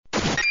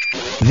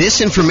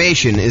This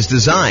information is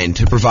designed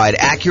to provide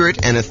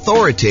accurate and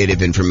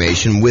authoritative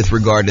information with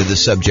regard to the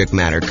subject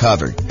matter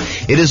covered.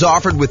 It is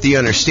offered with the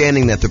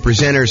understanding that the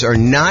presenters are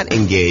not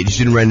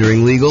engaged in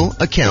rendering legal,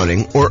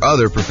 accounting, or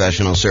other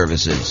professional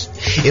services.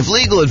 If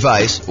legal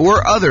advice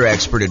or other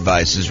expert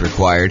advice is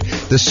required,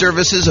 the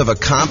services of a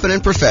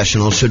competent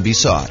professional should be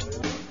sought.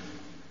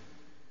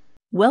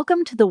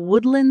 Welcome to the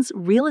Woodlands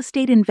Real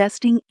Estate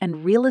Investing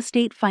and Real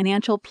Estate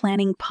Financial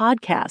Planning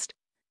podcast.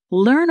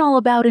 Learn all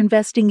about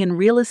investing in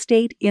real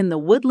estate in the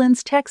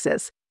Woodlands,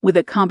 Texas, with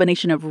a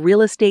combination of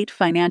real estate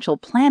financial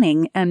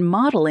planning and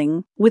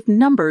modeling with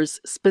numbers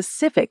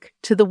specific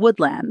to the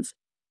Woodlands,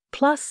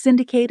 plus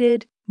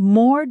syndicated,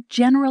 more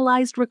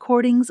generalized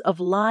recordings of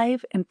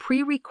live and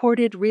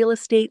pre-recorded real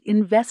estate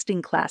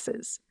investing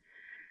classes.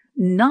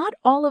 Not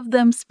all of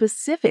them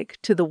specific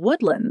to the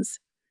Woodlands.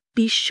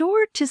 Be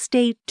sure to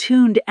stay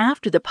tuned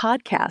after the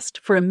podcast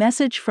for a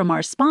message from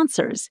our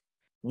sponsors.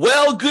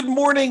 Well, good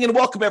morning and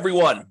welcome,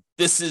 everyone.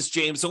 This is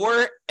James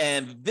Orr,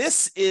 and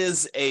this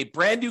is a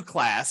brand new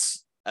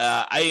class.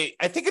 I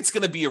think it's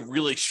going to be a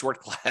really short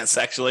class,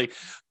 actually,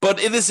 but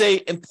it is an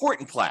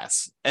important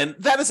class, and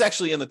that is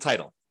actually in the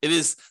title. It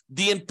is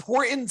the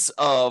importance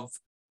of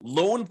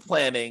loan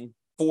planning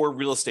for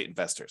real estate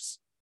investors.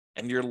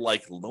 And you're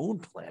like, loan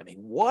planning?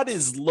 What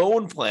is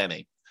loan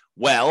planning?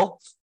 Well,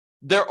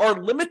 there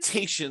are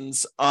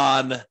limitations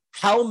on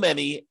how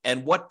many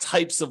and what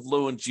types of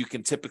loans you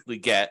can typically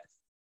get,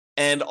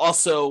 and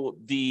also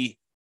the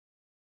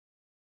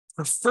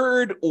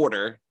preferred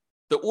order,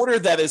 the order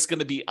that is going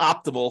to be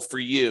optimal for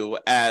you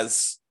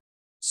as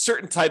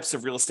certain types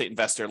of real estate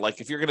investor.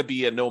 Like if you're going to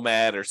be a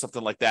nomad or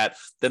something like that,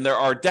 then there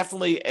are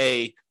definitely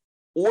a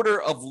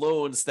order of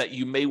loans that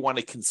you may want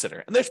to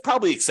consider. And there's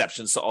probably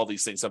exceptions to all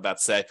these things I'm about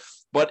to say,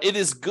 but it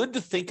is good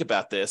to think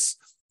about this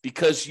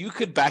because you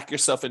could back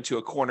yourself into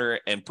a corner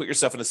and put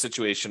yourself in a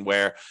situation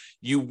where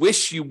you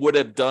wish you would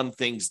have done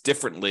things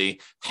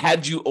differently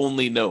had you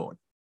only known.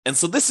 And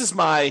so this is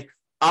my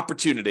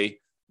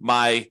opportunity,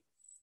 my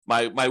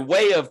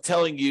way of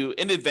telling you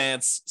in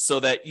advance so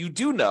that you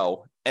do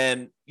know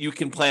and you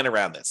can plan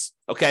around this.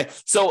 Okay.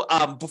 So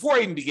before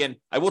I even begin,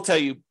 I will tell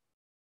you,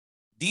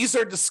 these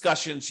are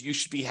discussions you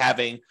should be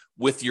having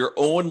with your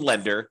own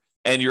lender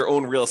and your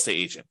own real estate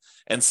agent.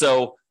 And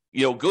so,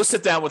 go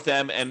sit down with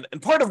them. And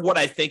part of what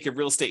I think a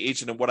real estate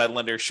agent and what a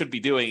lender should be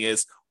doing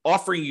is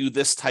offering you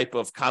this type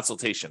of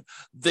consultation.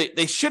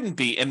 They shouldn't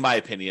be, in my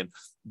opinion,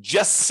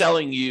 just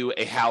selling you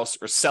a house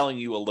or selling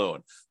you a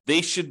loan.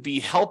 They should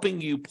be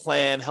helping you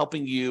plan,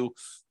 helping you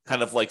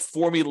kind of like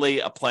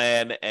formulate a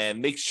plan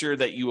and make sure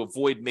that you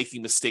avoid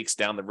making mistakes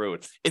down the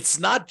road. It's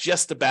not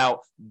just about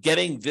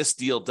getting this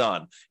deal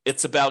done.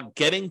 It's about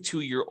getting to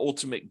your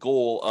ultimate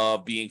goal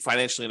of being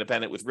financially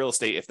independent with real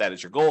estate, if that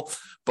is your goal.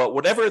 But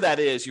whatever that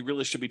is, you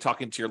really should be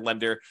talking to your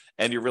lender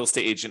and your real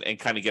estate agent and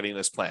kind of getting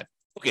this plan.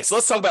 Okay, so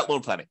let's talk about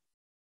loan planning.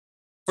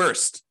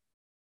 First,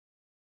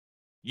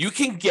 you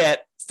can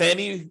get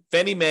Fannie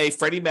Mae,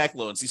 Freddie Mac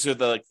loans. These are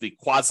the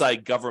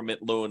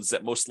quasi-government loans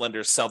that most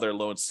lenders sell their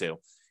loans to.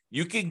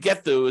 You can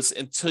get those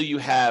until you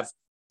have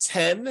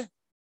 10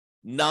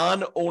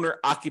 non-owner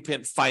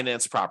occupant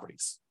finance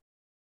properties.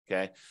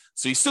 Okay,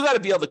 so you still got to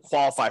be able to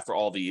qualify for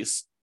all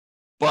these,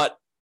 but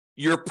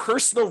your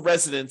personal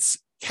residence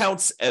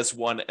counts as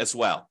one as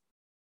well.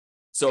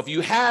 So if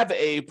you have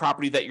a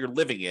property that you're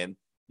living in,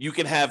 you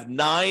can have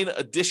 9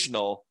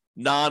 additional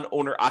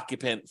non-owner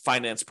occupant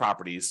finance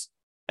properties.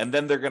 And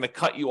then they're going to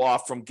cut you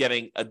off from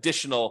getting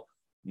additional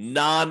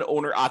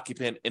non-owner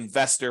occupant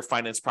investor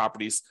finance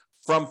properties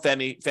from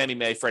Fannie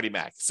Mae, Freddie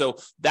Mac. So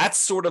that's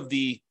sort of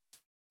the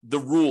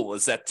rule,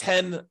 is that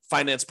 10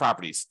 finance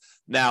properties.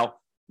 Now,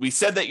 we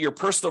said that your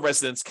personal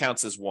residence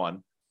counts as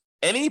one.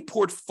 Any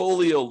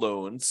portfolio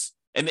loans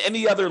and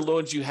any other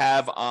loans you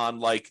have on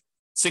like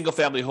single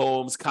family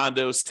homes,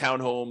 condos,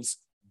 townhomes,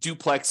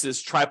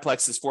 duplexes,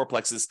 triplexes,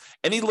 fourplexes,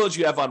 any loans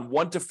you have on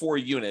 1 to 4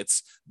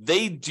 units,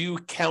 they do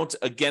count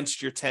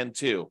against your 10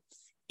 too,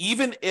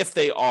 even if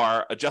they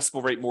are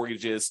adjustable rate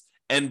mortgages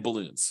and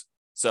balloons.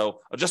 So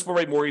adjustable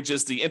rate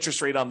mortgages, the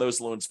interest rate on those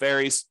loans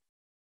varies.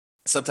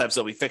 Sometimes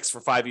they'll be fixed for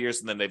 5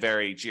 years and then they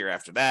vary each year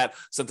after that.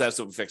 Sometimes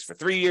they'll be fixed for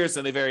 3 years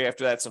and they vary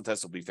after that.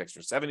 Sometimes they'll be fixed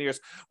for 7 years,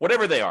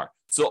 whatever they are.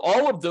 So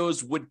all of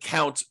those would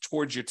count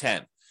towards your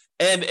 10.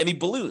 And any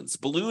balloons.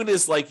 Balloon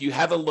is like you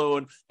have a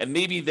loan and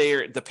maybe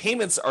the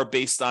payments are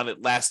based on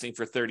it lasting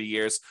for 30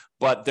 years,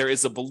 but there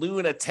is a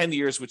balloon at 10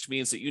 years, which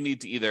means that you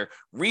need to either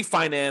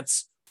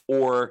refinance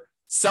or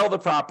sell the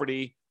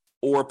property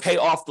or pay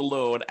off the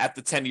loan at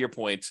the 10-year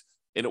point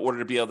in order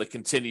to be able to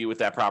continue with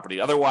that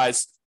property.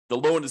 Otherwise, the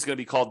loan is going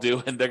to be called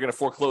due and they're going to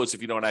foreclose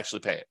if you don't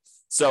actually pay it.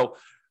 So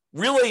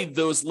really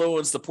those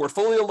loans, the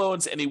portfolio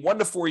loans, any 1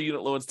 to 4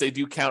 unit loans, they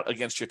do count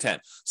against your 10.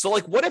 So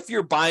like what if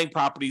you're buying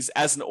properties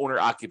as an owner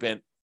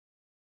occupant,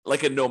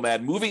 like a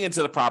nomad, moving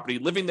into the property,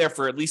 living there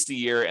for at least a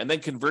year, and then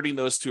converting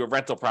those to a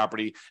rental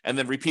property and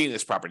then repeating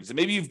those properties. And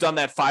maybe you've done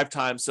that 5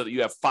 times so that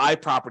you have 5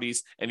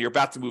 properties and you're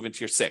about to move into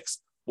your 6th.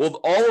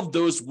 Well, all of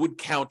those would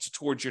count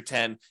towards your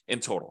 10 in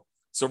total.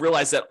 So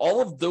realize that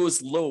all of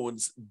those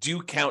loans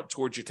do count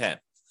towards your 10.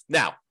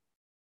 Now,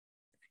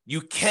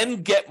 you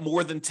can get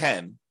more than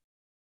 10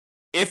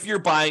 if you're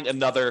buying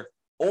another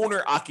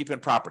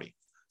owner-occupant property.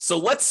 So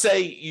let's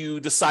say you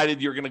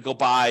decided you're going to go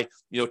buy,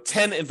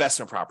 10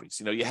 investment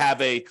properties. You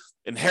have a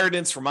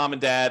inheritance from mom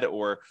and dad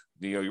or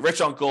your rich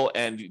uncle,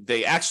 and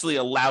they actually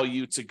allow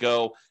you to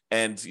go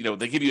and,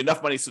 they give you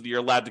enough money so that you're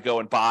allowed to go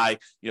and buy,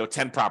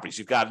 10 properties.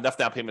 You've got enough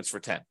down payments for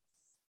 10.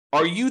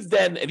 Are you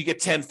then, and you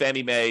get 10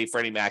 Fannie Mae,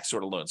 Freddie Mac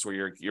sort of loans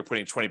where you're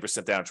putting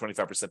 20% down,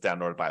 25% down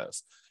in order to buy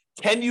those.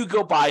 Can you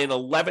go buy an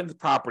 11th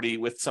property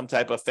with some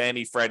type of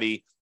Fannie,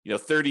 Freddie,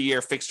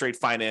 30-year fixed rate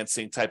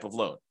financing type of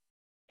loan?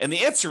 And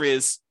the answer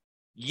is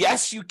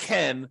yes, you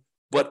can,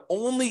 but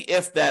only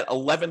if that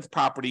 11th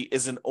property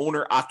is an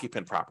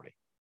owner-occupant property.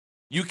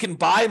 You can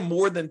buy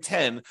more than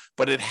 10,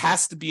 but it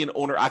has to be an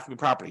owner-occupant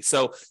property.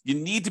 So you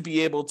need to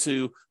be able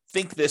to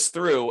think this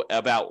through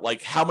about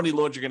like how many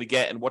loans you're going to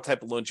get and what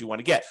type of loans you want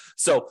to get.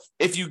 So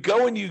if you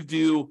go and you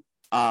do,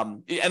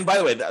 and by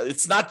the way,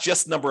 it's not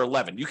just number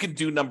 11. You can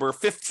do number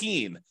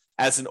 15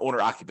 as an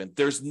owner-occupant.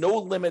 There's no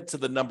limit to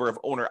the number of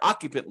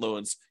owner-occupant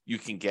loans you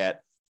can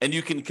get. And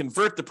you can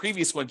convert the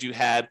previous ones you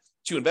had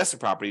to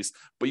investment properties,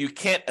 but you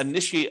can't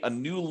initiate a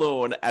new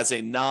loan as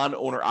a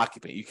non-owner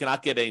occupant. You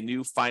cannot get a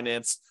new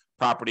finance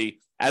property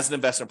as an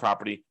investment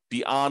property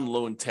beyond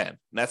loan 10. And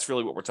that's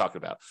really what we're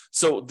talking about.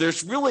 So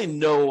there's really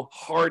no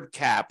hard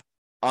cap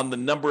on the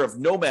number of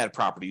nomad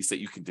properties that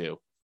you can do.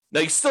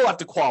 Now, you still have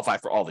to qualify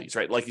for all these,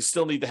 right? Like you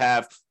still need to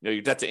have your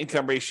debt to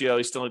income ratio.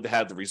 You still need to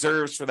have the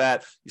reserves for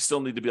that. You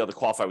still need to be able to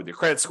qualify with your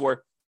credit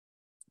score.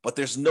 But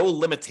there's no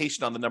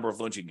limitation on the number of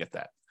loans you can get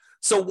that.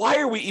 So why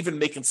are we even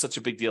making such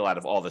a big deal out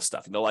of all this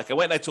stuff? Like I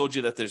went and I told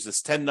you that there's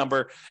this 10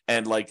 number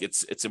and like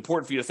it's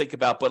important for you to think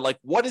about, but like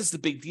what is the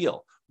big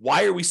deal?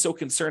 Why are we so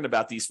concerned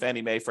about these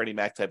Fannie Mae, Freddie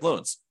Mac type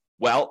loans?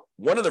 Well,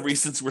 one of the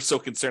reasons we're so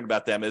concerned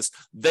about them is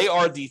they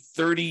are the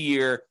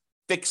 30-year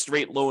fixed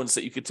rate loans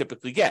that you could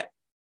typically get.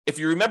 If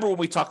you remember when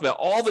we talked about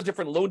all the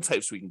different loan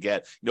types we can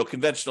get,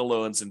 conventional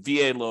loans and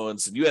VA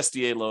loans and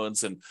USDA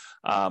loans and,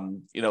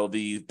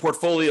 the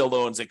portfolio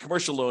loans and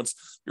commercial loans,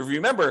 if you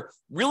remember,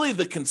 really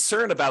the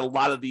concern about a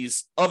lot of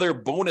these other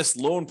bonus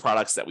loan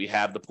products that we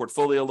have, the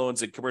portfolio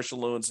loans and commercial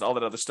loans and all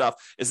that other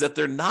stuff, is that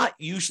they're not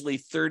usually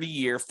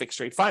 30-year fixed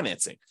rate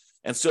financing.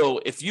 And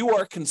so if you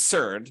are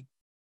concerned,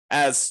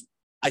 as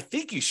I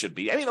think you should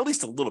be, at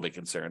least a little bit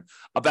concerned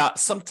about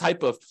some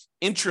type of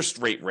interest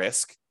rate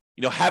risk,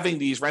 having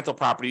these rental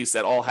properties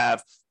that all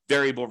have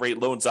variable rate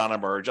loans on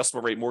them or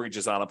adjustable rate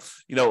mortgages on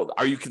them,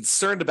 are you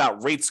concerned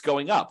about rates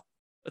going up?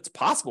 It's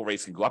possible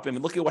rates can go up.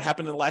 Look at what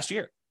happened in the last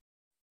year.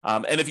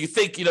 And if you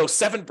think,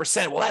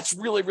 7%, well, that's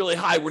really, really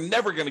high. We're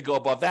never going to go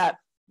above that.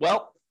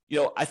 Well,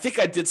 I think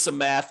I did some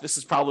math. This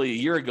is probably a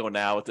year ago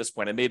now at this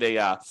point. I made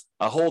a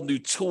whole new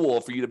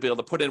tool for you to be able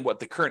to put in what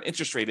the current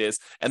interest rate is.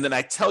 And then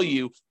I tell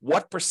you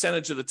what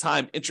percentage of the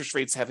time interest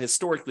rates have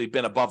historically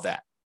been above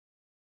that.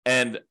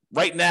 And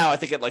right now, I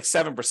think at like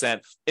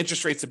 7%,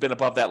 interest rates have been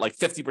above that like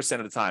 50%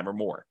 of the time or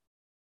more.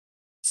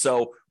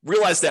 So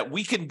realize that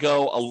we can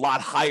go a lot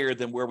higher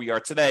than where we are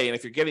today. And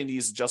if you're getting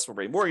these adjustable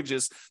rate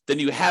mortgages, then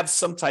you have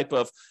some type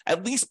of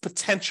at least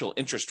potential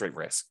interest rate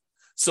risk.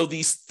 So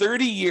these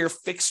 30-year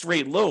fixed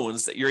rate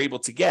loans that you're able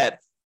to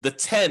get, the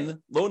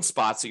 10 loan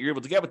spots that you're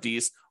able to get with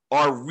these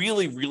are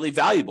really, really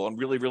valuable and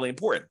really, really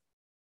important.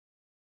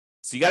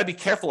 So you got to be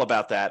careful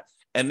about that.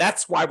 And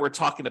that's why we're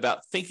talking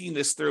about thinking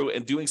this through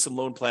and doing some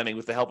loan planning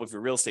with the help of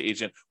your real estate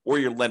agent or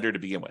your lender to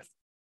begin with.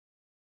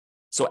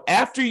 So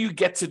after you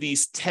get to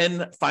these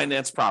 10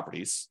 finance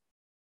properties,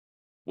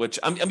 which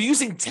I'm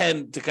using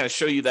 10 to kind of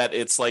show you that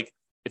it's like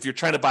if you're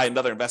trying to buy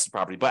another investment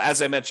property. But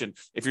as I mentioned,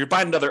 if you're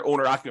buying another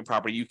owner-occupant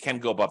property, you can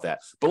go above that.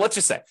 But let's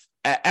just say,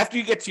 after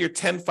you get to your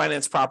 10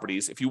 finance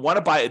properties, if you want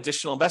to buy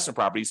additional investment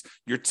properties,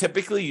 you're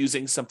typically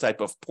using some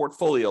type of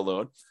portfolio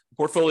loan.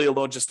 Portfolio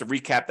loan, just to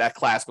recap that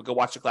class, but go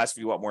watch the class if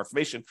you want more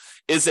information,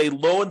 is a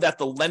loan that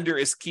the lender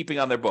is keeping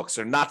on their books.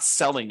 They're not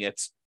selling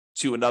it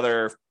to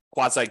another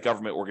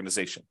quasi-government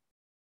organization.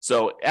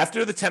 So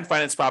after the 10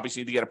 finance properties,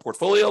 you need to get a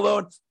portfolio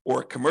loan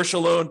or a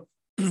commercial loan,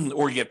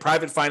 or you get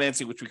private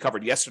financing, which we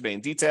covered yesterday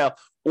in detail,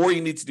 or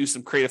you need to do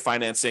some creative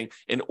financing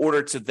in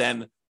order to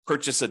then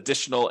purchase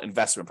additional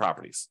investment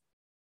properties.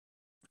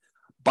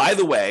 By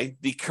the way,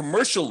 the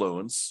commercial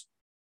loans,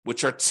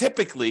 which are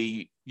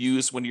typically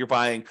used when you're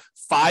buying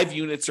 5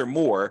 units or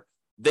more,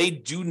 they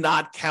do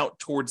not count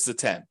towards the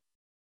 10.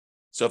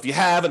 So if you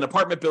have an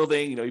apartment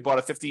building, you bought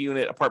a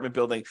 50-unit apartment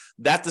building,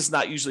 that does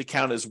not usually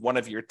count as one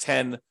of your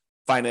 10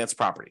 finance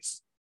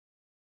properties.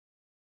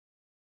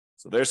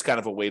 So there's kind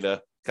of a way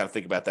to kind of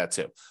think about that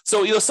too.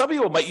 So, some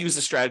people might use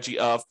the strategy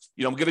of,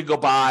 I'm going to go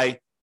buy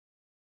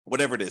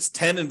whatever it is,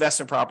 10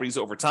 investment properties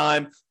over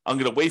time. I'm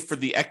going to wait for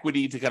the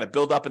equity to kind of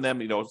build up in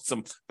them.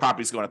 Some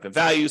properties going up in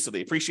value, so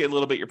they appreciate a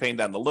little bit. You're paying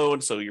down the loan,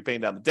 so you're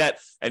paying down the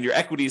debt, and your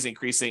equity is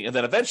increasing. And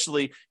then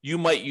eventually, you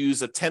might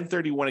use a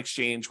 1031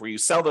 exchange where you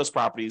sell those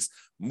properties,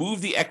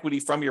 move the equity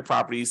from your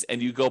properties,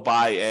 and you go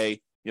buy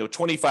a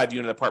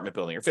 25-unit apartment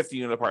building or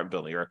 50-unit apartment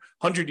building or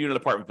 100-unit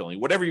apartment building,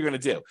 whatever you're going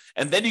to do.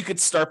 And then you could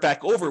start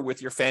back over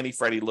with your Fannie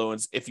Freddie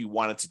loans if you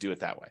wanted to do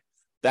it that way.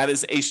 That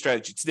is a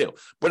strategy to do.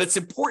 But it's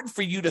important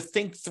for you to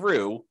think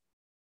through,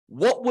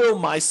 what will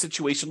my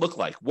situation look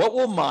like? What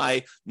will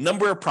my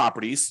number of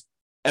properties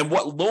and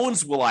what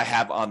loans will I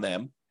have on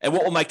them? And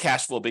what will my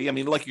cash flow be? I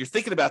mean, like, you're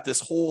thinking about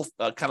this whole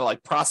kind of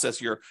like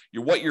process, your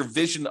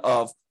vision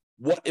of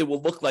what it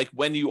will look like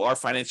when you are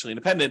financially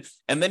independent.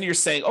 And then you're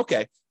saying,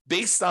 okay,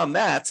 based on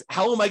that,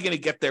 how am I going to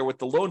get there with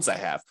the loans I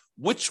have?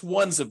 Which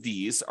ones of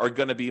these are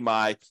going to be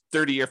my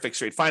 30-year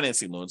fixed rate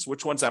financing loans?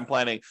 Which ones I'm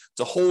planning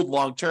to hold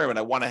long term? And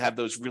I want to have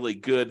those really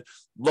good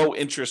low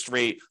interest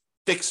rate,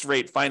 fixed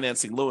rate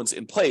financing loans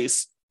in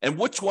place. And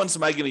which ones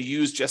am I going to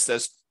use just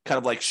as kind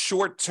of like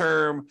short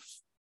term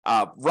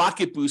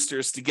rocket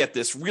boosters to get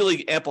this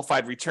really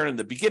amplified return in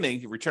the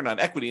beginning, return on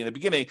equity in the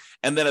beginning,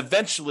 and then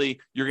eventually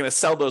you're going to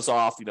sell those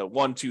off,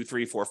 1, 2,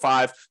 3, 4,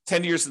 5,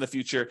 10 years in the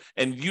future,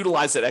 and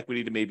utilize that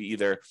equity to maybe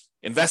either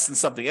invest in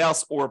something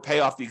else or pay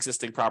off the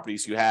existing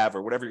properties you have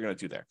or whatever you're going to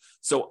do there.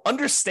 So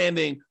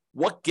understanding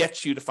what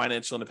gets you to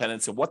financial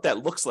independence and what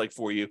that looks like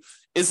for you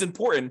is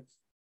important.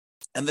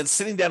 And then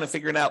sitting down and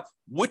figuring out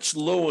which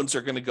loans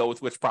are going to go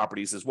with which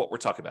properties is what we're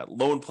talking about.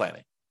 Loan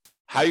planning.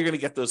 How you're going to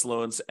get those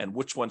loans and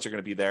which ones are going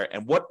to be there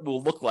and what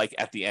will look like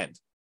at the end.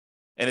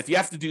 And if you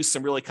have to do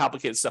some really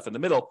complicated stuff in the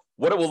middle,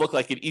 what it will look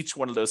like in each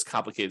one of those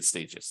complicated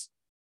stages.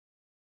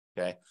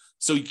 Okay.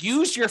 So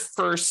use your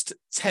first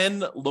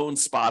 10 loan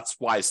spots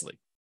wisely.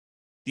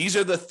 These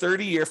are the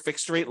 30-year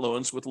fixed rate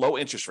loans with low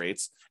interest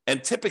rates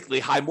and typically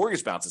high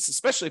mortgage balances,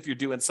 especially if you're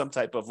doing some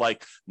type of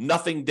like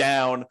nothing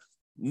down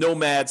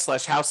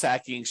nomad/house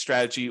hacking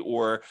strategy,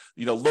 or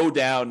low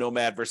down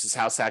nomad versus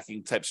house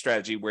hacking type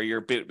strategy where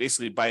you're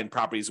basically buying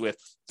properties with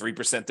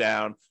 3%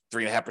 down,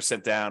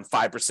 3.5% down,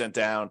 5%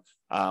 down,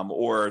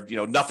 or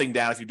nothing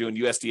down if you're doing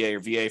USDA or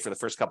VA for the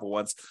first couple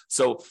ones.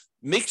 So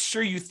make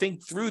sure you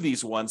think through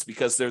these ones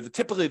because they're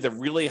typically the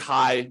really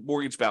high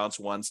mortgage balance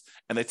ones,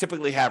 and they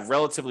typically have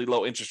relatively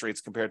low interest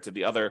rates compared to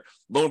the other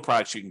loan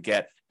products you can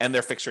get, and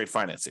they're fixed rate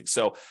financing.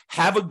 So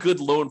have a good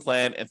loan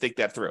plan and think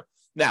that through.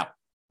 Now,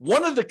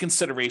 one of the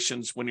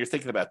considerations when you're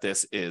thinking about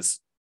this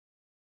is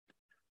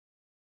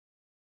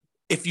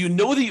if you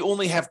know that you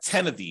only have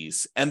 10 of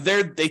these and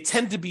they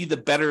tend to be the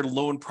better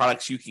loan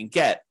products you can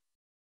get,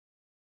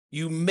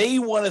 you may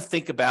want to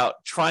think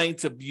about trying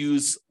to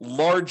use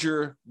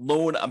larger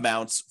loan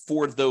amounts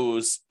for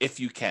those if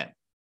you can.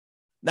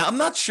 Now, I'm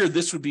not sure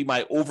this would be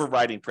my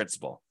overriding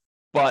principle,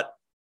 but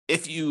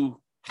if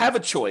you have a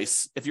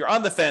choice, if you're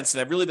on the fence,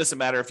 and it really doesn't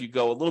matter if you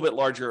go a little bit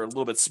larger or a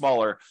little bit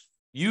smaller,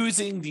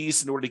 using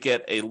these in order to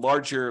get a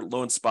larger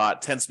loan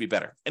spot tends to be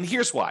better. And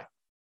here's why.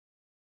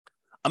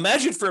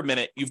 Imagine for a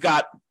minute, you've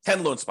got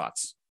 10 loan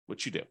spots,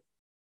 which you do.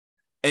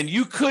 And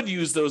you could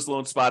use those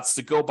loan spots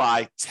to go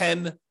buy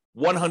 10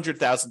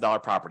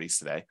 $100,000 properties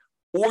today,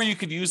 or you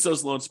could use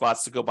those loan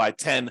spots to go buy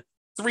 10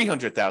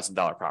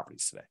 $300,000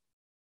 properties today.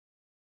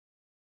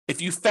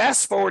 If you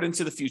fast forward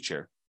into the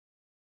future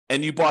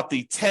and you bought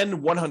the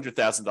 10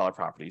 $100,000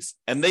 properties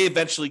and they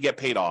eventually get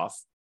paid off,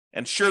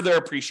 and sure, they're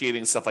appreciating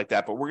and stuff like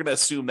that, but we're going to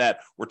assume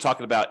that we're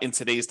talking about in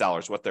today's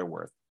dollars what they're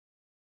worth.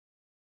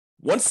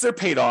 Once they're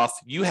paid off,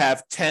 you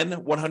have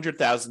 10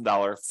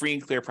 $100,000 free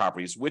and clear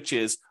properties, which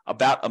is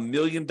about $1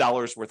 million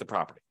worth of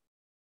property.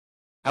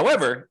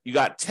 However, you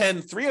got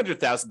 10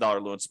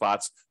 $300,000 loan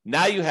spots.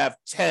 Now you have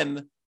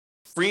 10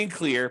 free and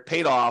clear,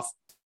 paid off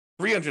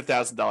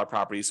 $300,000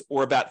 properties,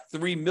 or about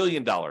 $3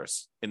 million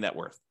in net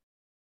worth.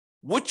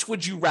 Which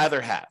would you rather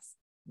have?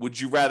 Would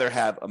you rather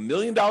have $1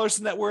 million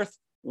in net worth?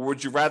 Or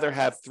would you rather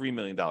have $3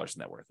 million in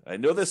net worth? I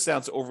know this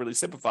sounds overly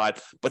simplified,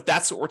 but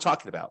that's what we're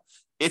talking about.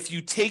 If you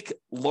take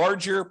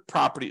larger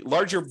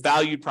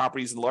valued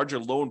properties and larger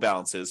loan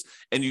balances,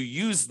 and you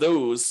use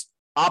those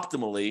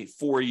optimally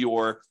for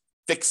your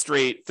fixed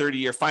rate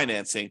 30-year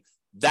financing,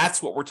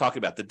 that's what we're talking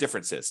about. The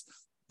difference is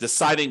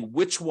deciding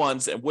which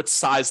ones and which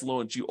size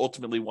loans you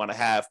ultimately want to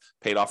have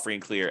paid off free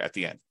and clear at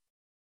the end.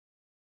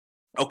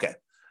 Okay,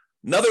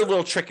 another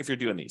little trick if you're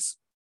doing these.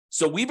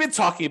 So we've been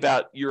talking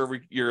about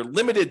you're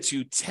limited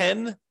to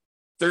 10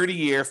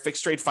 30-year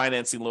fixed rate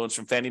financing loans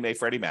from Fannie Mae,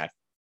 Freddie Mac.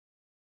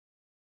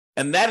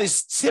 And that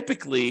is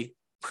typically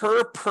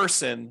per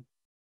person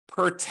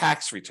per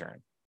tax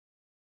return.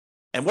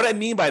 And what I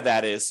mean by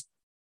that is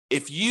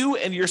if you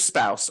and your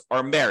spouse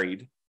are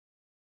married,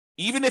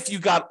 even if you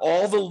got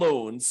all the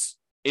loans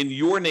in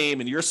your name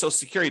and your social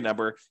security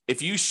number,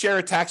 if you share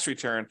a tax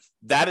return,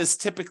 that is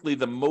typically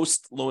the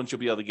most loans you'll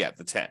be able to get,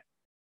 the 10.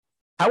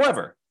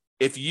 However,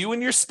 if you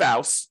and your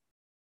spouse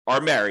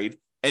are married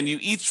and you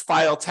each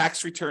file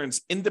tax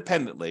returns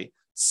independently,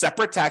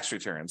 separate tax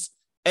returns,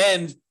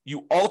 and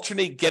you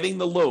alternate getting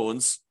the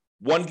loans,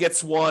 one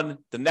gets one,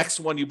 the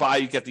next one you buy,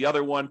 you get the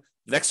other one,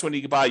 the next one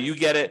you buy, you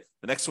get it,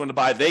 the next one to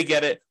buy, they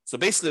get it. So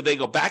basically they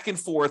go back and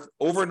forth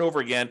over and over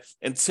again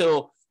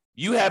until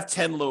you have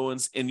 10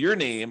 loans in your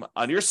name,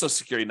 on your social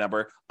security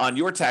number, on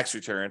your tax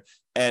return,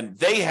 and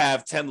they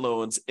have 10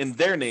 loans in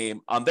their name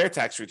on their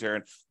tax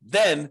return.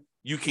 Then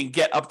you can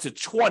get up to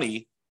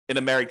 20 in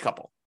a married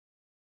couple.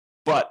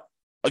 But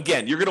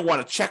again, you're going to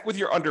want to check with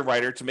your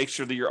underwriter to make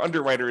sure that your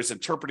underwriter is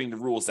interpreting the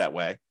rules that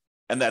way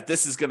and that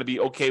this is going to be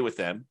okay with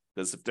them.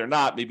 Because if they're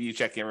not, maybe you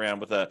check in around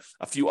with a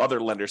few other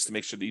lenders to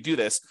make sure that you do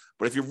this.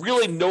 But if you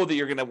really know that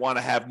you're going to want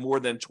to have more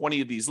than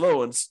 20 of these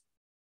loans,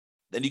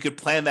 then you could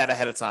plan that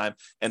ahead of time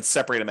and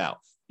separate them out.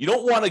 You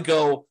don't want to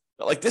go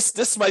like this.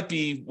 This might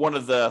be one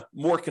of the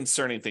more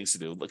concerning things to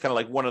do, kind of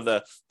like one of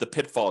the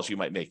pitfalls you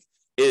might make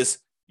is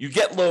you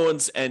get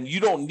loans and you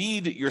don't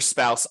need your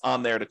spouse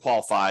on there to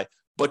qualify,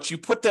 but you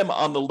put them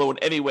on the loan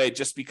anyway,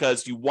 just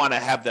because you want to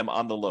have them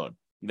on the loan.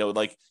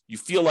 Like you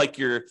feel like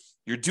you're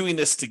doing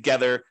this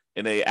together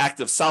in an act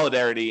of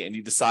solidarity, and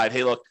you decide,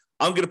 hey, look,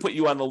 I'm going to put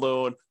you on the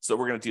loan, so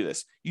we're going to do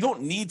this. You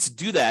don't need to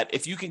do that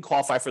if you can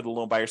qualify for the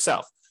loan by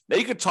yourself. Now,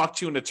 you could talk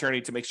to an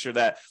attorney to make sure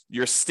that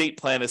your estate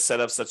plan is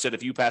set up such that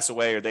if you pass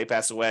away or they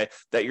pass away,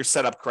 that you're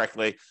set up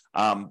correctly.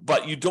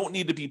 But you don't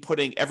need to be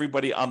putting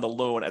everybody on the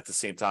loan at the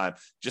same time.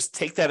 Just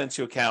take that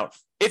into account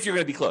if you're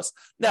going to be close.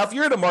 Now, if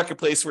you're in a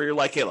marketplace where you're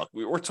like, hey, look,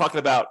 we're talking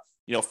about,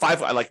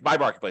 I like my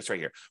marketplace right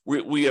here.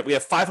 We have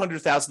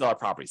 $500,000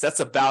 properties. That's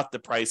about the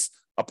price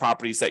of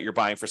properties that you're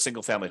buying for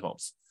single family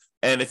homes.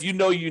 And if you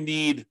know you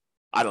need,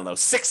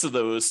 6 of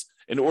those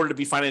in order to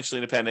be financially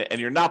independent,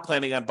 and you're not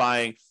planning on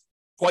buying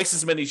twice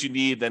as many as you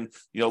need, then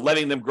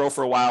letting them grow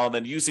for a while and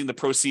then using the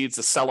proceeds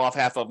to sell off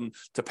half of them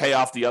to pay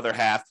off the other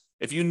half.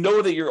 If you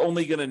know that you're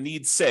only going to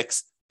need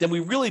 6, then we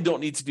really don't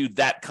need to do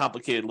that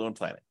complicated loan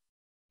planning.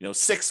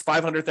 6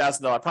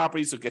 $500,000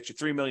 properties will get you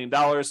 $3 million.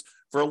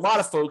 For a lot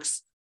of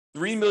folks,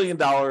 $3 million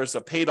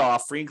of paid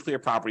off free and clear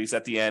properties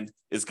at the end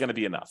is going to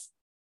be enough.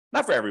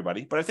 Not for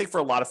everybody, but I think for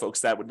a lot of folks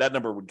that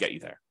number would get you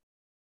there.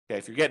 Okay,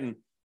 if you're getting,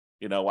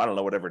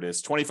 whatever it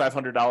is,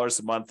 $2,500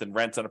 a month in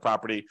rent on a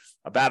property,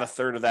 about a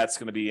third of that's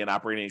going to be in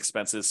operating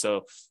expenses.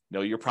 So,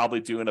 you're probably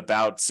doing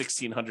about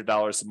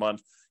 $1,600 a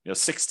month.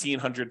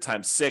 1,600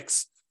 times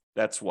 6,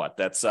 that's what?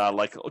 That's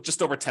like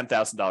just over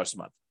 $10,000 a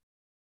month,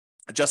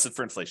 adjusted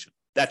for inflation.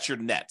 That's your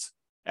net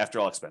after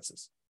all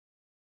expenses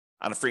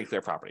on a free and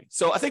clear property.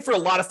 So I think for a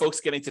lot of folks,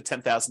 getting to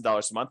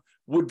 $10,000 a month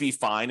would be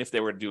fine if they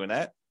were doing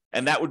that.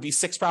 And that would be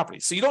 6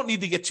 properties. So you don't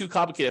need to get too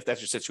complicated if that's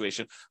your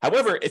situation.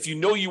 However, if you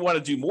know you want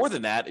to do more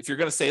than that, if you're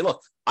going to say,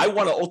 look, I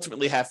want to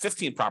ultimately have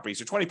 15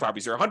 properties or 20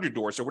 properties or 100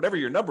 doors or whatever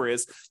your number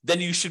is, then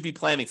you should be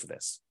planning for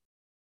this.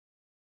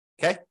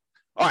 Okay?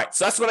 All right.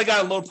 So that's what I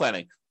got on loan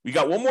planning. We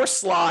got one more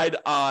slide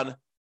on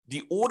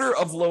the order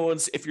of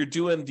loans if you're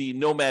doing the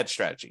nomad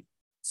strategy.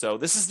 So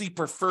this is the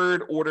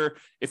preferred order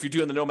if you're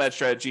doing the nomad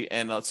strategy.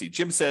 And let's see,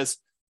 Jim says,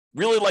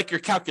 really like your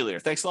calculator.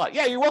 Thanks a lot.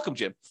 Yeah, you're welcome,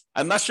 Jim.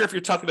 I'm not sure if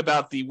you're talking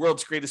about the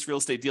world's greatest real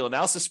estate deal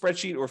analysis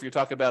spreadsheet or if you're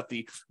talking about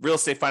the real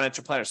estate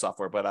financial planner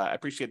software, but I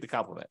appreciate the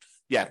compliment.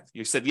 Yeah,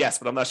 you said yes,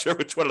 but I'm not sure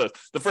which one of those.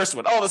 The first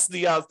one. Oh, this is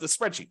the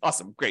spreadsheet.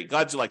 Awesome. Great.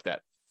 Glad you like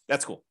that.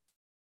 That's cool.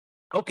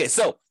 Okay,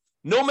 so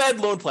nomad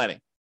loan planning.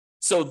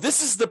 So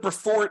this is the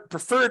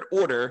preferred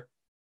order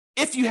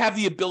if you have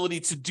the ability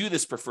to do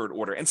this preferred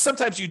order. And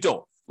sometimes you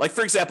don't. Like,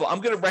 for example,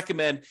 I'm going to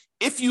recommend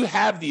if you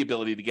have the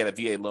ability to get a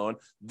VA loan,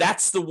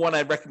 that's the one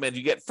I'd recommend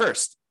you get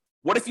first.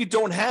 What if you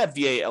don't have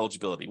VA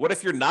eligibility? What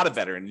if you're not a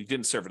veteran and you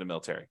didn't serve in the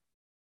military?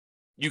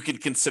 You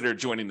could consider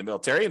joining the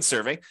military and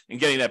serving and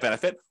getting that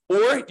benefit.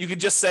 Or you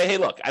could just say, hey,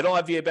 look, I don't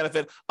have VA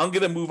benefit. I'm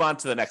going to move on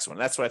to the next one.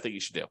 That's what I think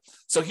you should do.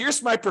 So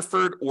here's my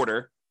preferred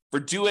order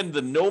for doing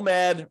the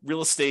nomad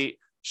real estate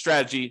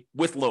strategy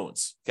with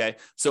loans. Okay.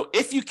 So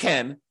if you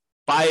can,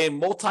 buy a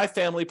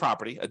multifamily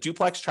property, a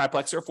duplex,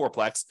 triplex, or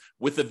fourplex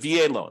with a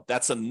VA loan.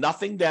 That's a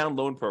nothing down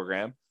loan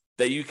program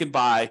that you can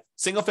buy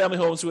single family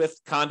homes with,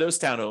 condos,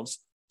 townhomes.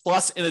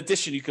 Plus, in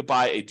addition, you could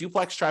buy a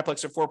duplex,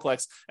 triplex, or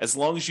fourplex as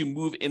long as you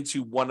move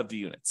into one of the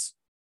units.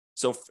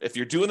 So if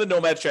you're doing the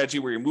nomad strategy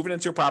where you're moving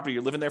into a property,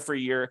 you're living there for a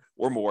year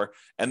or more,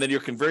 and then you're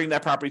converting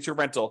that property to a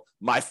rental,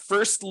 my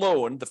first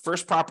loan, the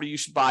first property you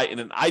should buy in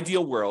an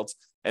ideal world,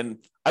 and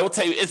I will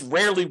tell you, it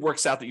rarely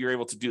works out that you're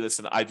able to do this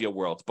in an ideal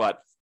world, but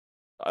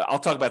I'll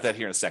talk about that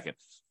here in a second.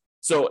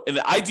 So in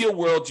the ideal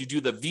world, you do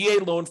the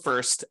VA loan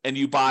first and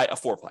you buy a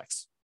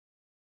fourplex.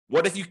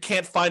 What if you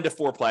can't find a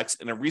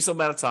fourplex in a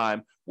reasonable amount of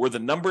time where the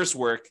numbers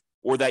work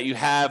or that you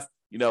have,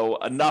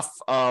 enough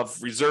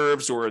of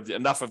reserves or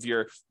enough of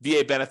your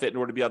VA benefit in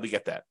order to be able to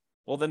get that?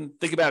 Well, then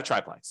think about a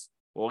triplex.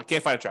 Well, you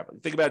can't find a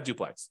triplex. Think about a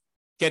duplex.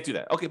 Can't do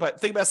that. Okay, but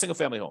think about a single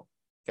family home.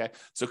 Okay,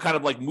 so kind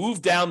of like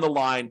move down the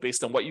line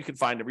based on what you can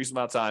find in a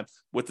reasonable amount of time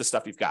with the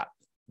stuff you've got.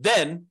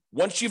 Then,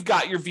 once you've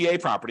got your VA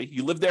property,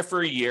 you live there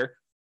for a year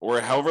or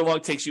however long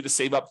it takes you to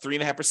save up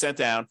 3.5%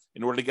 down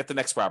in order to get the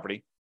next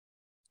property.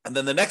 And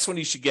then the next one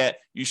you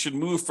should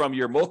move from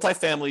your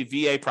multifamily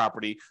VA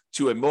property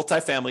to a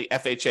multifamily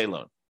FHA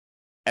loan.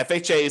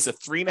 FHA is a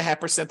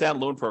 3.5% down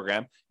loan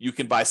program. You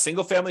can buy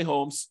single family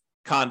homes,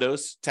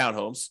 condos,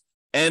 townhomes,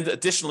 and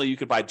additionally, you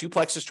could buy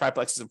duplexes,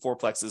 triplexes, and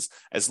fourplexes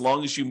as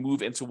long as you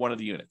move into one of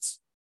the units.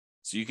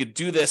 So you could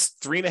do this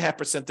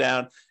 3.5%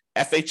 down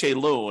FHA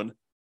loan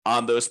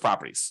on those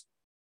properties.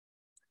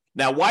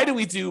 Now, why do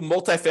we do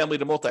multifamily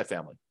to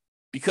multifamily?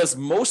 Because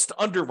most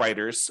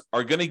underwriters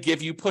are going to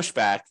give you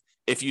pushback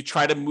if you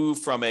try to move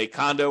from a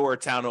condo or a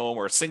townhome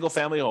or a single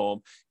family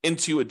home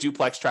into a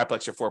duplex,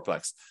 triplex, or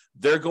fourplex.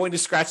 they're going to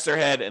scratch their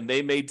head and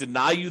they may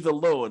deny you the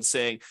loan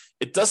saying,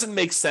 it doesn't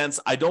make sense.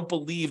 I don't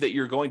believe that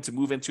you're going to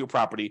move into a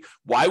property.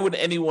 Why would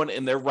anyone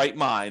in their right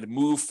mind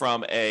move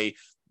from a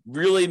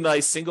really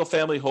nice single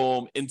family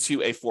home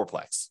into a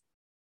fourplex?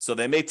 So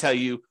they may tell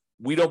you,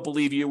 we don't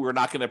believe you. We're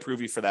not going to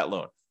approve you for that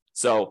loan.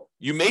 So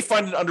you may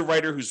find an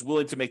underwriter who's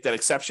willing to make that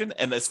exception.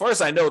 And as far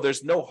as I know,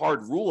 there's no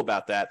hard rule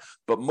about that.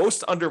 But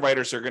most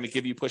underwriters are going to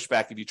give you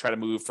pushback if you try to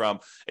move from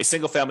a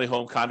single family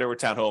home, condo, or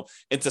townhome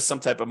into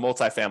some type of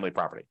multifamily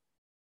property.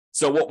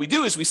 So what we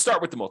do is we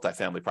start with the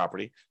multifamily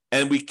property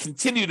and we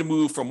continue to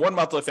move from one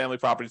multifamily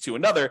property to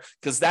another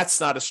because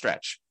that's not a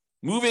stretch.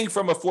 Moving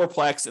from a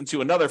fourplex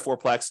into another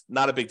fourplex,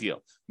 not a big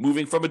deal.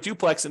 Moving from a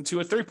duplex into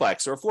a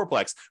threeplex or a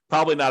fourplex,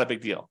 probably not a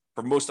big deal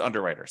for most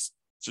underwriters.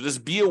 So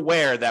just be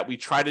aware that we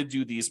try to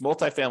do these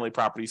multifamily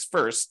properties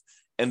first,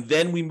 and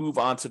then we move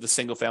on to the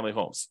single family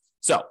homes.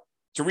 So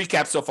to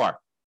recap so far,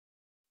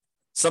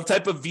 some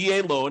type of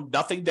VA loan,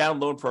 nothing down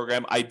loan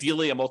program,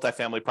 ideally a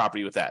multifamily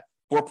property with that.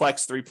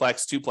 Fourplex,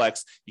 threeplex,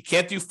 twoplex. You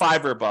can't do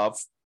 5 or above.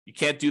 You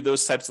can't do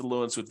those types of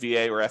loans with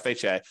VA or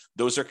FHA.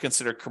 Those are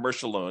considered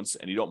commercial loans,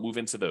 and you don't move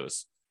into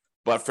those.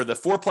 But for the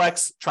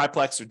fourplex,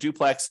 triplex, or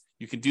duplex,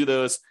 you can do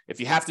those. If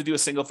you have to do a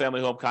single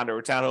family home, condo,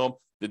 or townhome,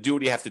 then do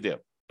what you have to do.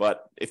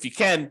 But if you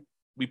can,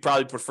 we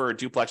probably prefer a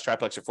duplex,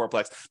 triplex, or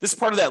fourplex. This is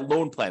part of that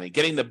loan planning,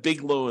 getting the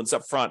big loans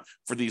up front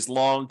for these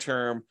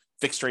long-term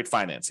fixed rate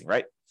financing,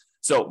 right?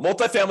 So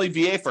multifamily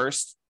VA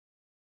first,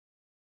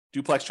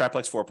 duplex,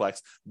 triplex,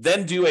 fourplex,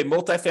 then do a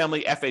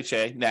multifamily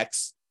FHA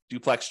next,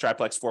 duplex,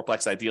 triplex,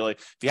 fourplex, ideally.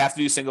 If you have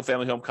to do single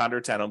family home, condo,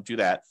 or townhome, do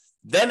that.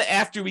 Then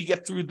after we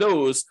get through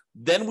those,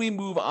 then we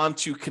move on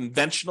to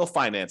conventional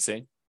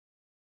financing,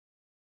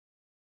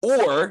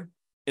 or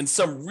in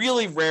some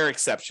really rare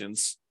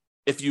exceptions,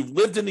 if you've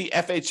lived in the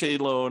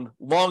FHA loan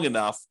long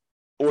enough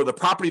or the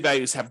property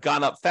values have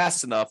gone up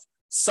fast enough,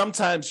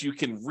 sometimes you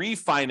can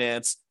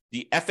refinance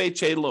the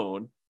FHA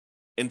loan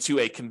into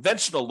a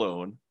conventional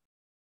loan,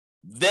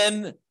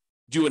 then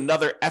do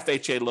another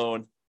FHA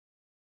loan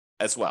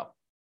as well.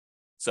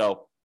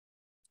 So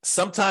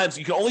sometimes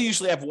you can only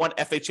usually have one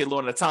FHA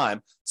loan at a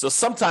time. So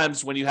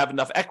sometimes when you have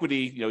enough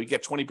equity, you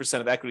get 20%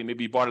 of equity,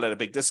 maybe you bought it at a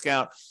big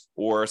discount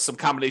or some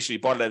combination, you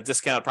bought it at a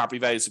discount, property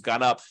values have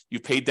gone up,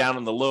 you paid down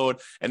on the loan,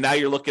 and now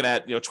you're looking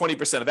at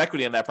 20% of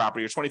equity in that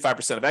property or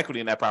 25% of equity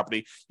in that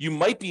property. You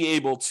might be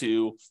able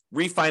to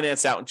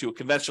refinance out into a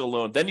conventional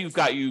loan. Then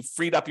you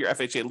freed up your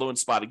FHA loan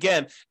spot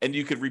again, and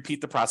you could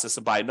repeat the process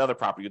and buy another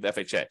property with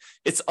FHA.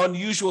 It's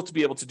unusual to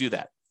be able to do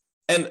that.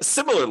 And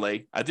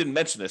similarly, I didn't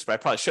mention this, but I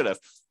probably should have.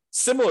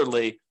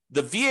 Similarly,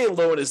 the VA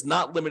loan is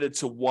not limited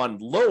to one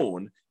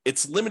loan.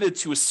 It's limited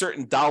to a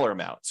certain dollar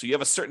amount. So you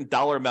have a certain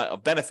dollar amount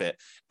of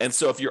benefit. And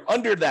so if you're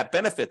under that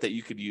benefit that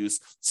you could use,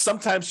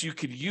 sometimes you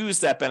could use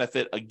that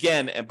benefit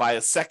again and buy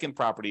a second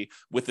property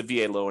with the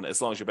VA loan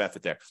as long as your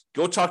benefit there.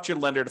 Go talk to your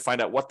lender to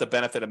find out what the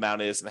benefit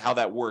amount is and how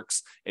that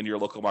works in your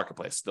local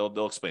marketplace.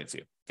 They'll explain it to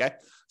you. Okay.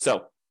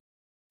 So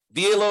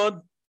VA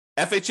loan,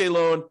 FHA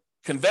loan,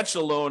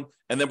 conventional loan,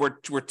 and then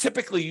we're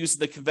typically using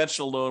the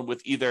conventional loan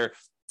with either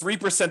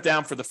 3%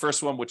 down for the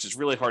first one, which is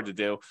really hard to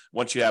do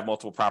once you have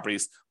multiple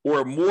properties,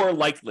 or more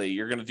likely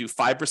you're going to do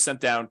 5%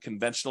 down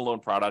conventional loan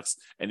products,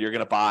 and you're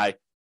going to buy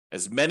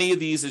as many of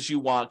these as you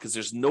want because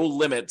there's no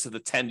limit to the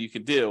 10 you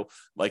can do.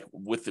 Like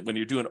when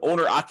you're doing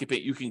owner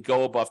occupant, you can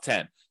go above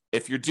 10.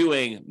 If you're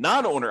doing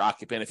non-owner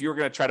occupant, if you were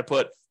going to try to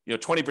put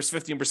 20%,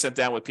 15%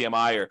 down with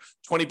PMI or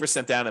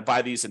 20% down and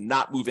buy these and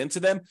not move into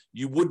them,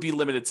 you would be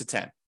limited to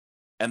 10.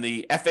 And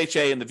the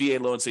FHA and the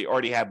VA loans that you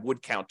already have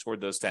would count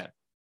toward those 10.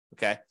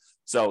 Okay.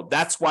 So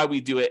that's why we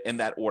do it in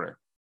that order.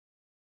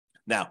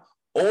 Now,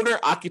 owner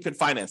occupant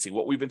financing,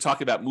 what we've been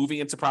talking about, moving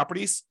into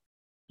properties,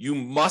 you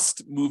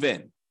must move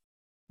in.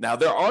 Now,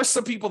 there are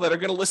some people that are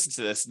going to listen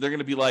to this. And they're going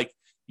to be like,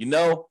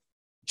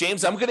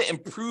 James, I'm going to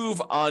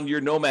improve on your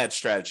nomad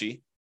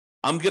strategy.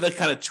 I'm going to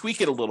kind of tweak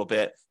it a little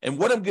bit. And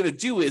what I'm going to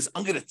do is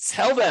I'm going to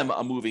tell them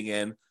I'm moving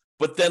in.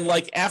 But then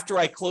after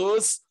I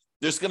close,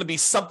 there's going to be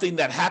something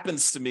that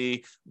happens to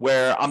me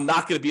where I'm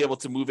not going to be able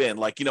to move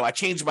in. I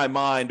changed my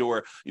mind,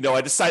 or,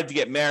 I decided to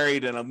get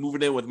married and I'm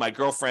moving in with my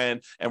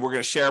girlfriend and we're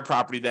going to share a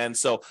property then.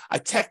 So I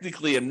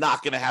technically am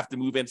not going to have to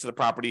move into the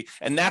property.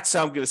 And that's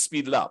how I'm going to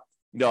speed it up.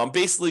 I'm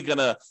basically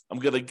I'm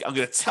going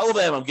to tell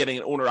them I'm getting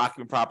an owner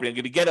occupant property. I'm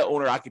going to get an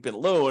owner occupant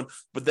loan,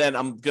 but then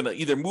I'm going to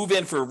either move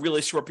in for a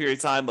really short period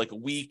of time, like a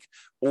week,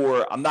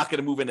 or I'm not going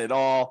to move in at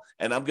all.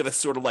 And I'm going to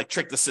sort of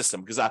trick the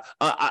system because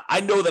I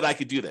know that I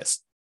could do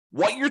this.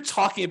 What you're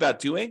talking about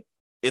doing,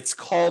 it's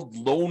called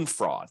loan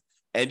fraud,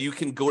 and you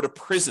can go to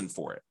prison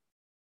for it,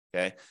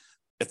 okay?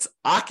 It's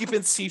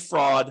occupancy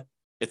fraud.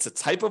 It's a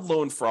type of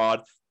loan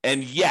fraud,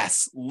 and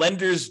yes,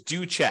 lenders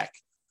do check.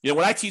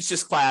 When I teach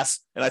this class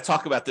and I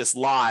talk about this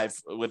live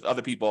with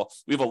other people,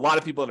 we have a lot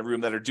of people in the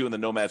room that are doing the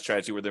nomad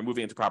strategy where they're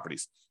moving into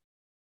properties.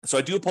 So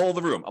I do a poll of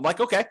the room. I'm like,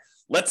 okay,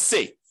 let's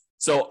see.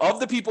 So of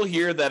the people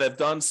here that have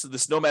done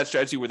this nomad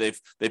strategy where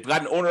they've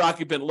got an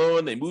owner-occupant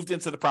loan, they moved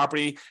into the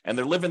property, and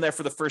they're living there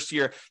for the first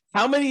year,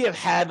 how many have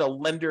had a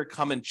lender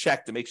come and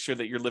check to make sure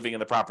that you're living in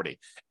the property?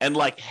 And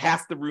like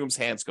half the room's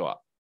hands go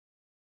up.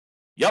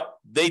 Yep,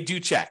 they do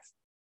check.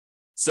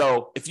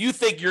 So if you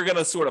think you're going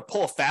to sort of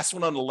pull a fast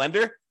one on the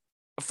lender,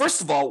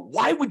 first of all,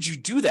 why would you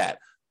do that?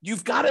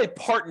 You've got a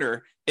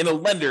partner in a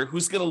lender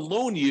who's going to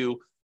loan you,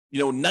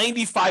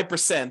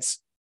 95%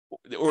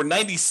 or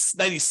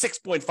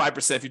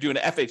 96.5% if you're doing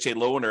an FHA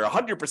loan, or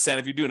 100%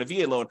 if you're doing a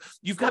VA loan.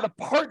 You've got a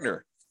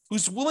partner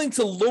who's willing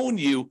to loan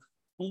you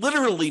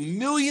literally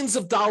millions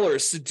of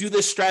dollars to do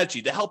this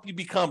strategy to help you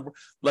become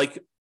like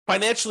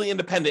financially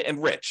independent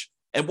and rich.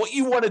 And what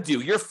you want to do,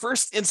 your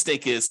first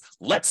instinct is,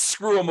 let's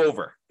screw them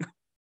over.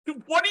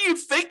 What are you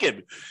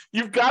thinking?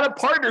 You've got a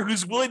partner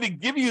who's willing to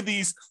give you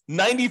these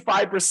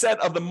 95%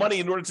 of the money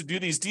in order to do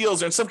these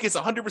deals, or in some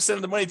cases 100%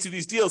 of the money to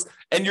these deals,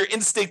 and your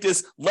instinct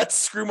is, let's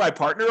screw my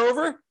partner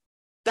over?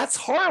 That's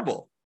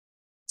horrible.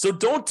 So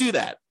don't do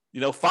that.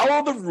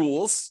 Follow the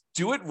rules,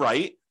 do it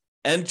right,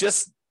 and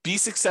just be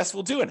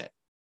successful doing it.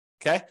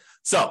 Okay?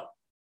 So,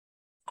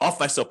 off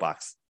my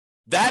soapbox.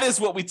 That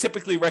is what we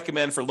typically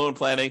recommend for loan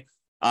planning.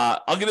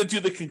 I'm going to do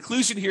the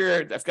conclusion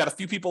here. I've got a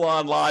few people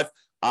on live.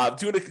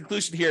 Doing a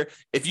conclusion here.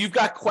 If you've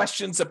got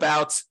questions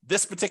about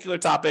this particular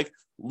topic,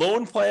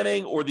 loan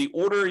planning, or the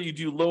order you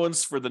do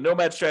loans for the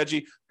nomad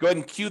strategy, go ahead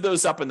and queue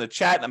those up in the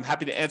chat, and I'm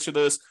happy to answer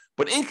those.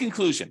 But in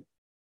conclusion,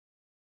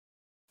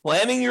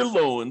 planning your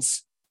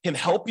loans can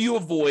help you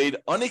avoid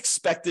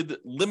unexpected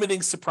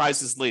limiting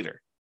surprises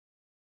later.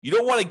 You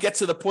don't want to get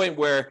to the point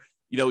where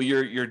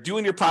you're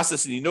doing your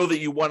process and you know that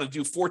you want to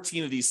do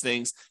 14 of these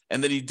things,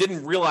 and then you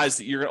didn't realize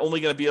that you're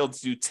only going to be able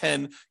to do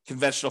 10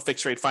 conventional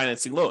fixed rate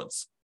financing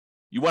loans.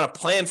 You want to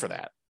plan for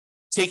that,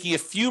 taking a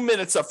few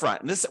minutes up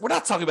front. And we're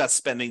not talking about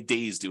spending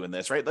days doing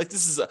this, right? Like,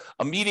 this is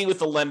a meeting with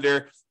the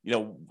lender,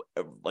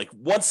 like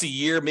once a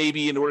year,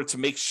 maybe, in order to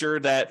make sure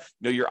that,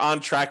 you're on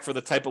track for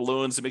the type of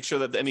loans, and make sure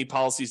that any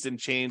policies didn't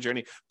change or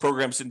any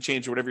programs didn't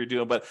change or whatever you're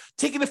doing. But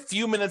taking a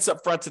few minutes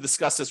up front to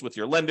discuss this with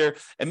your lender,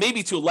 and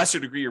maybe to a lesser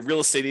degree, your real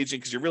estate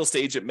agent, because your real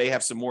estate agent may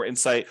have some more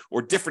insight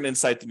or different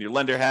insight than your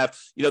lender have.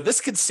 This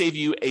could save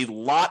you a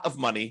lot of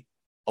money,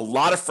 a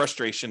lot of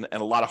frustration,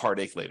 and a lot of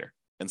heartache later.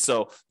 And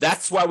so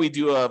that's why we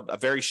do a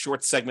very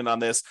short segment on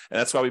this. And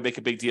that's why we make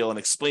a big deal and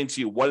explain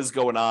to you what is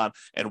going on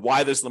and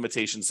why there's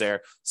limitations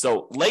there.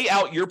 So lay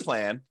out your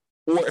plan,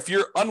 or if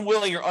you're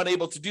unwilling or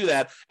unable to do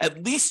that,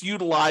 at least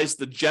utilize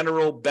the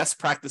general best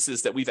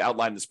practices that we've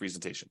outlined in this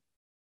presentation.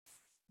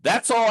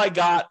 That's all I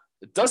got.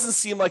 It doesn't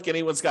seem like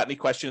anyone's got any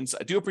questions.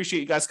 I do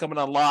appreciate you guys coming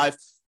on live.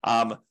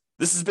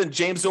 This has been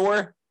James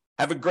Orr.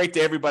 Have a great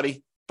day,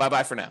 everybody.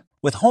 Bye-bye for now.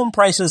 With home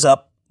prices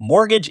up,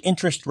 mortgage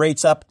interest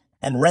rates up,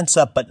 and rents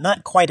up, but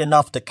not quite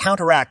enough to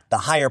counteract the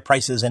higher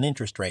prices and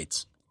interest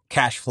rates,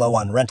 cash flow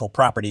on rental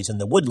properties in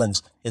the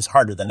Woodlands is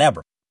harder than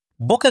ever.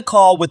 Book a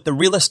call with the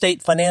Real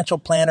Estate Financial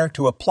Planner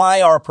to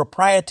apply our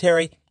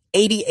proprietary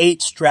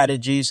 88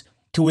 strategies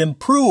to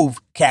improve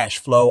cash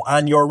flow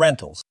on your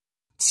rentals.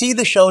 See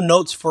the show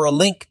notes for a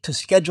link to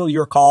schedule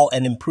your call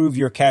and improve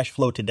your cash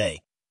flow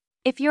today.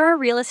 If you're a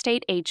real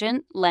estate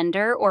agent,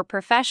 lender, or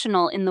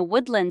professional in the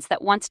Woodlands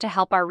that wants to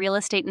help our real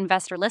estate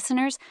investor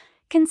listeners,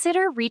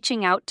 consider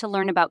reaching out to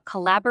learn about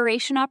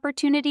collaboration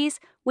opportunities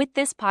with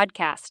this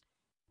podcast.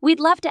 We'd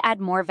love to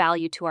add more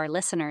value to our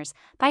listeners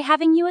by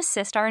having you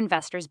assist our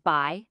investors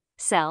buy,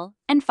 sell,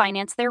 and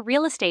finance their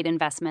real estate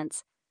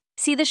investments.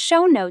 See the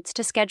show notes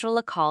to schedule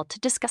a call to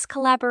discuss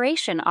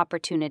collaboration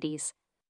opportunities.